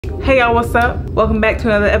Hey y'all, what's up? Welcome back to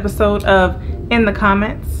another episode of In the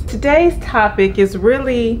Comments. Today's topic is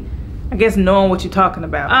really, I guess, knowing what you're talking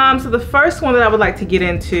about. So the first one that I would like to get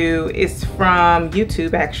into is from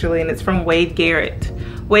YouTube actually, and it's from Wade Garrett.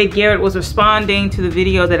 Wade Garrett was responding to the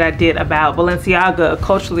video that I did about Balenciaga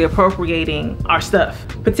culturally appropriating our stuff,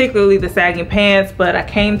 particularly the sagging pants, but I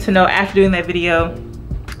came to know after doing that video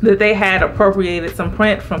that they had appropriated some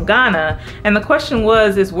print from Ghana, and the question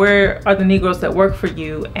was where are the Negroes that work for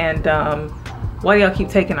you, and why do y'all keep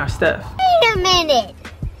taking our stuff? Wait a minute,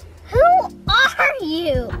 who are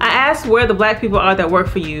you? I asked where the black people are that work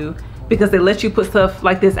for you because they let you put stuff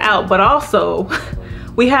like this out, but also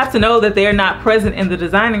we have to know that they're not present in the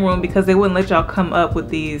designing room because they wouldn't let y'all come up with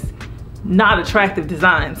these not attractive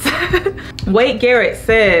designs. Wade Garrett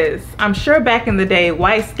says, I'm sure back in the day,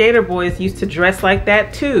 white skater boys used to dress like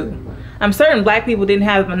that too. I'm certain black people didn't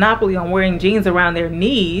have a monopoly on wearing jeans around their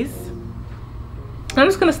knees. I'm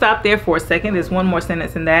just gonna stop there for a second. There's one more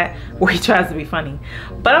sentence in that where he tries to be funny.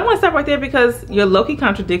 But I wanna stop right there because you're low-key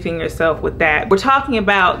contradicting yourself with that. We're talking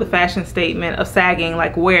about the fashion statement of sagging,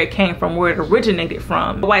 like where it came from, where it originated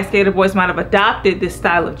from. White skater boys might have adopted this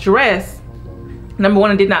style of dress. Number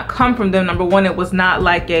one, it did not come from them. Number one, it was not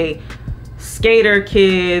like a skater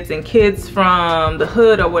kids and kids from the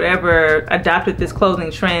hood or whatever adopted this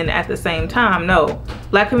clothing trend at the same time. No,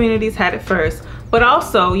 black communities had it first. But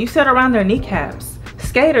also, you said around their kneecaps.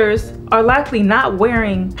 Skaters are likely not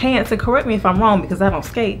wearing pants, and correct me if I'm wrong because I don't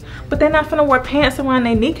skate, but they're not gonna wear pants around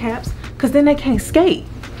their kneecaps because then they can't skate.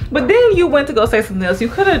 But then you went to go say something else. You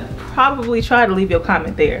could have probably tried to leave your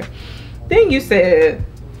comment there. Then you said,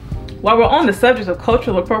 while we're on the subject of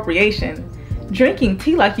cultural appropriation, drinking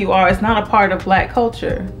tea like you are is not a part of black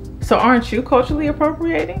culture. So aren't you culturally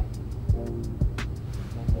appropriating?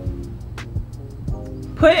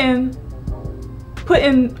 Putting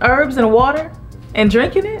herbs in water and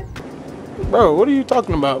drinking it? Bro, what are you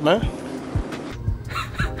talking about, man?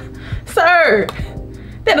 Sir,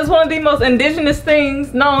 that is one of the most indigenous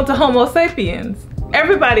things known to Homo sapiens.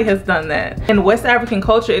 Everybody has done that. In West African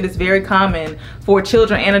culture, it is very common for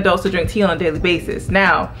children and adults to drink tea on a daily basis.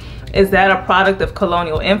 Now, is that a product of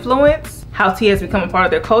colonial influence? How tea has become a part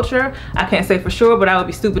of their culture? I can't say for sure, but I would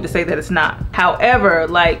be stupid to say that it's not. However,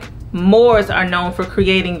 like, Moors are known for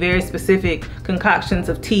creating very specific concoctions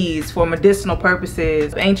of teas for medicinal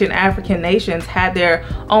purposes. Ancient African nations had their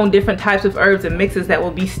own different types of herbs and mixes that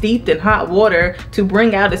will be steeped in hot water to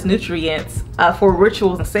bring out its nutrients for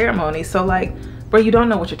rituals and ceremonies. So like, bro, you don't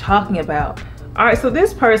know what you're talking about. All right, so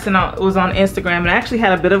this person was on Instagram, and I actually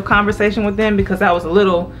had a bit of a conversation with them because I was a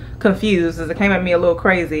little confused as it came at me a little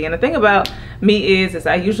crazy. And the thing about me is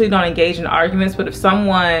I usually don't engage in arguments, but if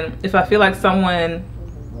I feel like someone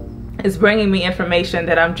is bringing me information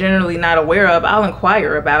that I'm generally not aware of, I'll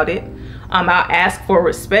inquire about it. I'll ask for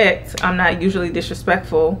respect. I'm not usually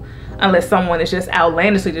disrespectful unless someone is just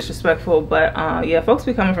outlandishly disrespectful, but yeah, folks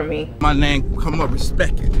be coming for me. My name come up,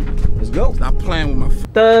 respect it. Let's go. Stop playing with my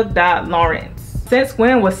Thug.Lawrence. Since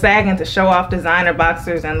when was sagging to show off designer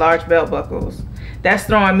boxers and large belt buckles? That's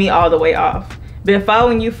throwing me all the way off. Been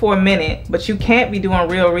following you for a minute, but you can't be doing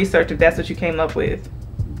real research if that's what you came up with.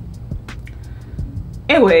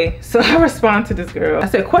 Anyway, so I respond to this girl. I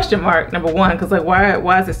said question mark, number one, because like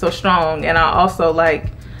why is it so strong? And I also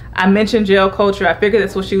I mentioned jail culture. I figured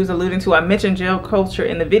that's what she was alluding to. I mentioned jail culture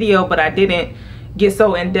in the video, but I didn't get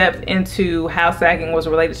so in depth into how sagging was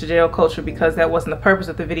related to jail culture because that wasn't the purpose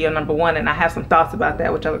of the video, number one, and I have some thoughts about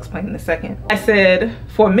that, which I'll explain in a second. I said,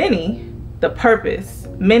 for many, the purpose,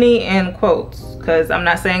 many in quotes, because I'm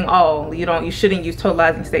not saying all. You shouldn't use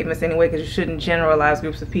totalizing statements anyway because you shouldn't generalize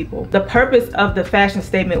groups of people. The purpose of the fashion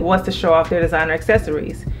statement was to show off their designer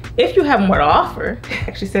accessories. If you have more to offer,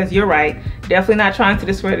 actually says, you're right, definitely not trying to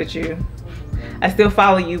discredit you. I still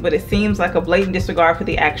follow you, but it seems like a blatant disregard for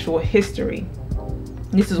the actual history.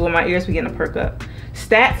 This is when my ears begin to perk up.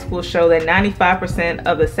 Stats will show that 95%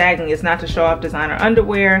 of the sagging is not to show off designer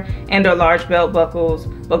underwear and or large belt buckles,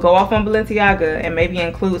 but go off on Balenciaga and maybe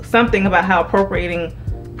include something about how appropriating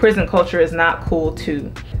prison culture is not cool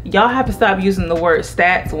too. Y'all have to stop using the word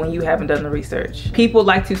stats when you haven't done the research. People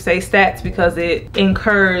like to say stats because it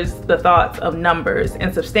incurs the thoughts of numbers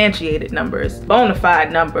and substantiated numbers, bona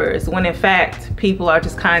fide numbers, when in fact people are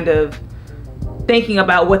just kind of thinking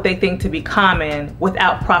about what they think to be common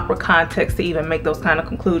without proper context to even make those kind of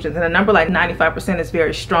conclusions. And a number like 95% is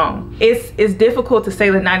very strong. It's difficult to say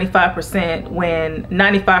that 95% when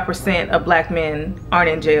 95% of black men aren't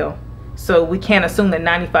in jail. So we can't assume that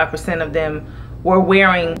 95% of them were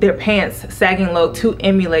wearing their pants sagging low to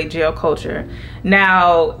emulate jail culture.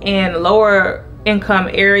 Now, in lower income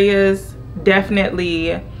areas,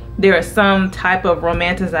 definitely there is some type of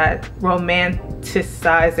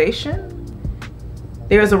romanticization.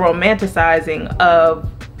 There's a romanticizing of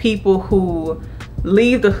people who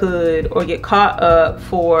leave the hood or get caught up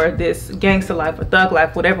for this gangster life or thug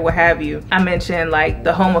life, whatever, what have you. I mentioned like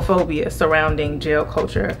the homophobia surrounding jail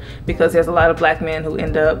culture, because there's a lot of black men who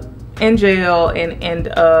end up in jail and end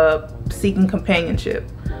up seeking companionship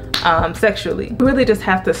sexually. We really just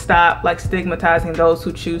have to stop like stigmatizing those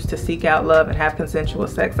who choose to seek out love and have consensual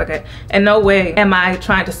sex. Okay, in no way am I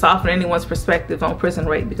trying to soften anyone's perspective on prison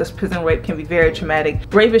rape, because prison rape can be very traumatic.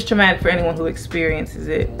 Rape is traumatic for anyone who experiences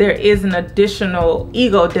it. There is an additional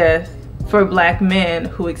ego death for black men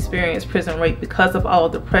who experience prison rape because of all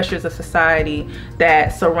the pressures of society that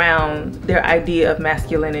surround their idea of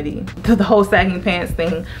masculinity. The whole sagging pants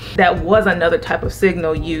thing, that was another type of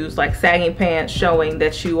signal used, like sagging pants showing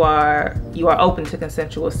that you are open to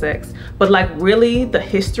consensual sex. But like really the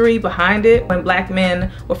history behind it, when black men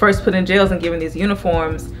were first put in jails and given these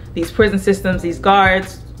uniforms, these prison systems, these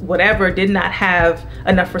guards, whatever, did not have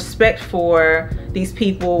enough respect for these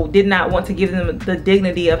people, did not want to give them the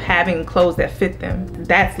dignity of having clothes that fit them.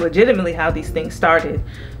 That's legitimately how these things started.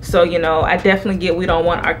 So, you know, I definitely get we don't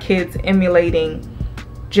want our kids emulating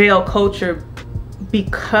jail culture,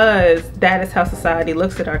 because that is how society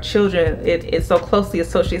looks at our children. It so closely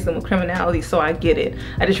associates them with criminality, so I get it.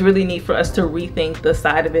 I just really need for us to rethink the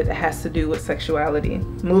side of it that has to do with sexuality.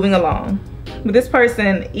 Moving along. But this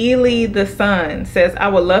person, Ely the Sun, says, I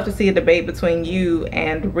would love to see a debate between you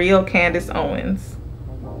and real Candace Owens.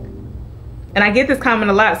 And I get this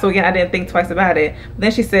comment a lot, so again, I didn't think twice about it. But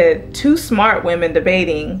then she said, two smart women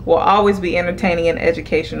debating will always be entertaining and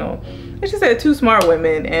educational. And she said two smart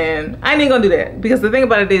women, and I ain't gonna do that, because the thing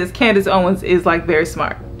about it is Candace Owens is like very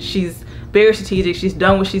smart. She's very strategic. She's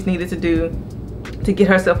done what she's needed to do to get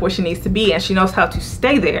herself where she needs to be, and she knows how to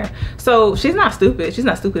stay there. So she's not stupid. She's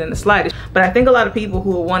not stupid in the slightest. But I think a lot of people who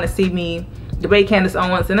will want to see me debate Candace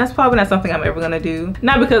Owens, and that's probably not something I'm ever gonna do.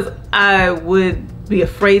 Not because I would be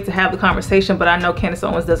afraid to have the conversation, but I know Candace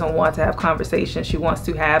Owens doesn't want to have conversation. She wants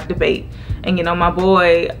to have debate. And you know, my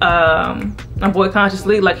boy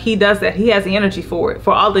Consciously, like, he does that. He has the energy for it,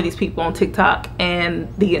 for all of these people on TikTok and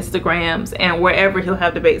the Instagrams and wherever he'll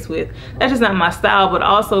have debates with. That's just not my style, but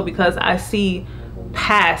also because I see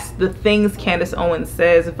past the things Candace Owens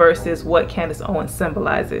says versus what Candace Owens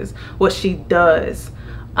symbolizes, what she does.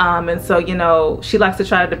 And so, you know, she likes to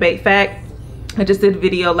try to debate fact. I just did a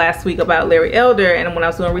video last week about Larry Elder, and when I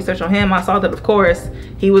was doing research on him, I saw that, of course,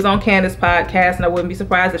 he was on Candace's podcast, and I wouldn't be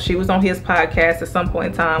surprised if she was on his podcast at some point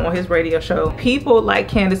in time, on his radio show. People like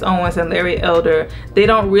Candace Owens and Larry Elder, they're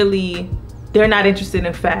not interested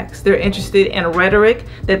in facts. They're interested in rhetoric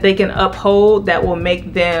that they can uphold, that will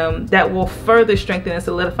further strengthen and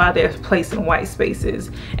solidify their place in white spaces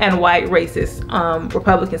and white racist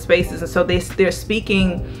Republican spaces. And so they're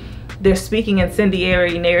speaking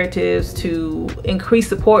incendiary narratives to increase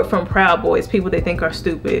support from Proud Boys, people they think are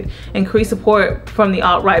stupid, increase support from the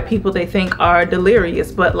alt-right, people they think are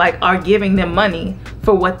delirious, but like are giving them money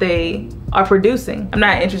for what they are producing. I'm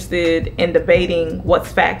not interested in debating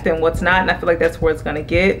what's fact and what's not, and I feel like that's where it's gonna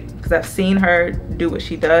get, because I've seen her do what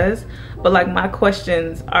she does. But like, my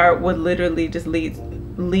questions would literally just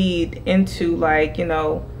lead into, like, you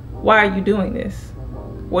know, why are you doing this?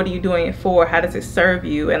 What are you doing it for? How does it serve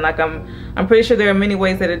you? And like, I'm pretty sure there are many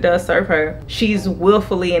ways that it does serve her. She's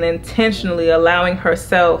willfully and intentionally allowing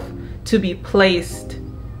herself to be placed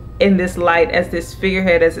in this light as this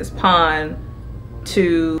figurehead, as this pawn,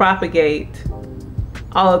 to propagate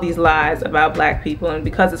all of these lies about black people. And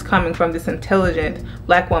because it's coming from this intelligent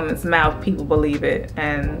black woman's mouth, people believe it.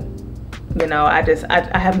 And you know, I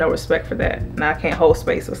have no respect for that, and I can't hold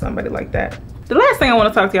space with somebody like that. The last thing I want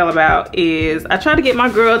to talk to y'all about is I tried to get my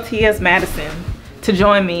girl T.S. Madison to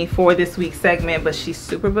join me for this week's segment, but she's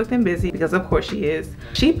super booked and busy, because of course she is.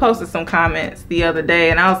 She posted some comments the other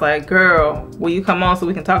day, and I was like, girl, will you come on so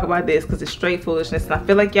we can talk about this, because it's straight foolishness. And I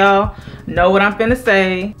feel like y'all know what I'm finna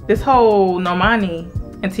say. This whole Normani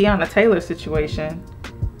and Tiana Taylor situation,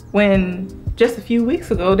 when just a few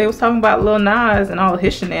weeks ago they was talking about Lil Nas and all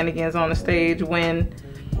his shenanigans on the stage when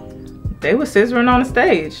they were scissoring on the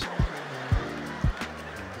stage.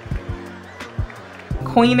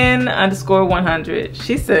 Queenin_100,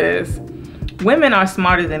 she says, women are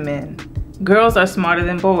smarter than men. Girls are smarter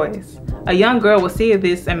than boys. A young girl will see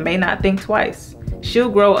this and may not think twice. She'll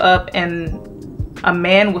grow up and a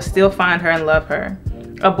man will still find her and love her.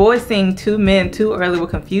 A boy seeing two men too early will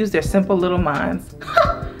confuse their simple little minds.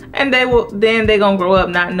 And they gonna grow up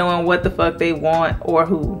not knowing what the fuck they want or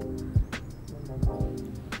who.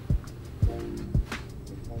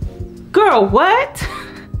 Girl, what?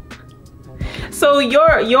 So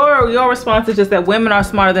your response is just that women are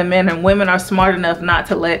smarter than men and women are smart enough not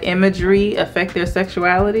to let imagery affect their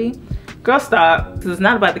sexuality. Girl, stop. This is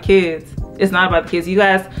not about the kids. It's not about the kids. You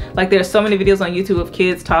guys, like, there's so many videos on YouTube of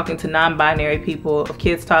kids talking to non-binary people, of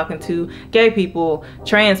kids talking to gay people,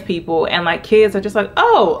 trans people, and like kids are just like,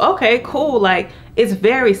 oh, okay, cool. Like, it's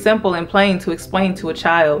very simple and plain to explain to a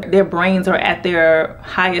child. Their brains are at their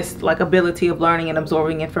highest like ability of learning and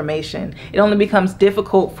absorbing information. It only becomes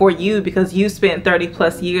difficult for you because you spent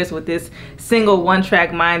 30+ years with this single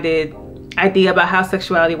one-track minded idea about how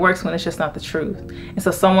sexuality works when it's just not the truth. And so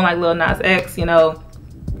someone like Lil Nas X, you know,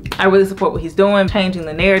 I really support what he's doing, changing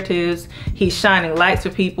the narratives. He's shining lights for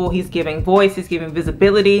people. He's giving voice, he's giving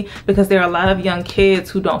visibility, because there are a lot of young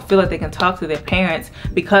kids who don't feel like they can talk to their parents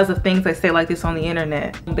because of things they say like this on the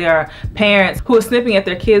internet. There are parents who are snipping at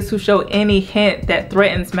their kids who show any hint that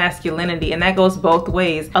threatens masculinity, and that goes both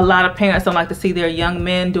ways. A lot of parents don't like to see their young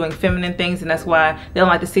men doing feminine things, and that's why they don't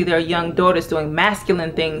like to see their young daughters doing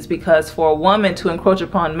masculine things, because for a woman to encroach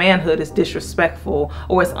upon manhood is disrespectful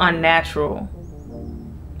or it's unnatural.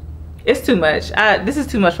 It's too much. This is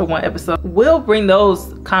too much for one episode. We'll bring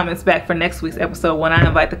those comments back for next week's episode when I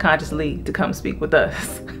invite the Conscious League to come speak with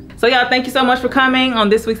us. So y'all, thank you so much for coming on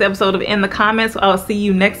this week's episode of In the Comments. I'll see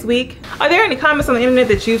you next week. Are there any comments on the internet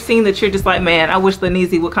that you've seen that you're just like, man, I wish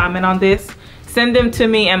Lanizi would comment on this? Send them to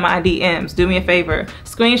me in my DMs. Do me a favor.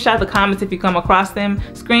 Screenshot the comments if you come across them.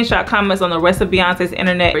 Screenshot comments on the rest of Beyonce's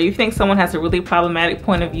internet. Or you think someone has a really problematic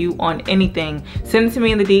point of view on anything, send it to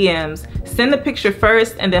me in the DMs. Send the picture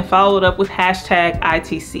first and then follow it up with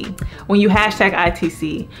 #ITC. When you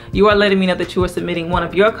 #ITC, you are letting me know that you are submitting one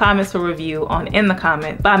of your comments for review on In the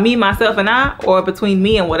Comments by me, myself, and I, or between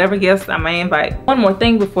me and whatever guest I may invite. One more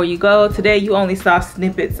thing before you go. Today you only saw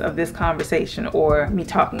snippets of this conversation, or me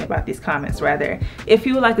talking about these comments rather. If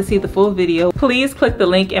you would like to see the full video, please click the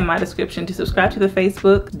link in my description to subscribe to the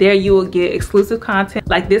Facebook. There you will get exclusive content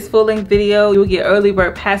like this full-length video. You will get early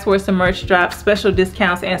bird passwords to merch drops, special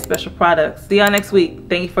discounts, and special products. See y'all next week.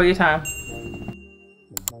 Thank you for your time.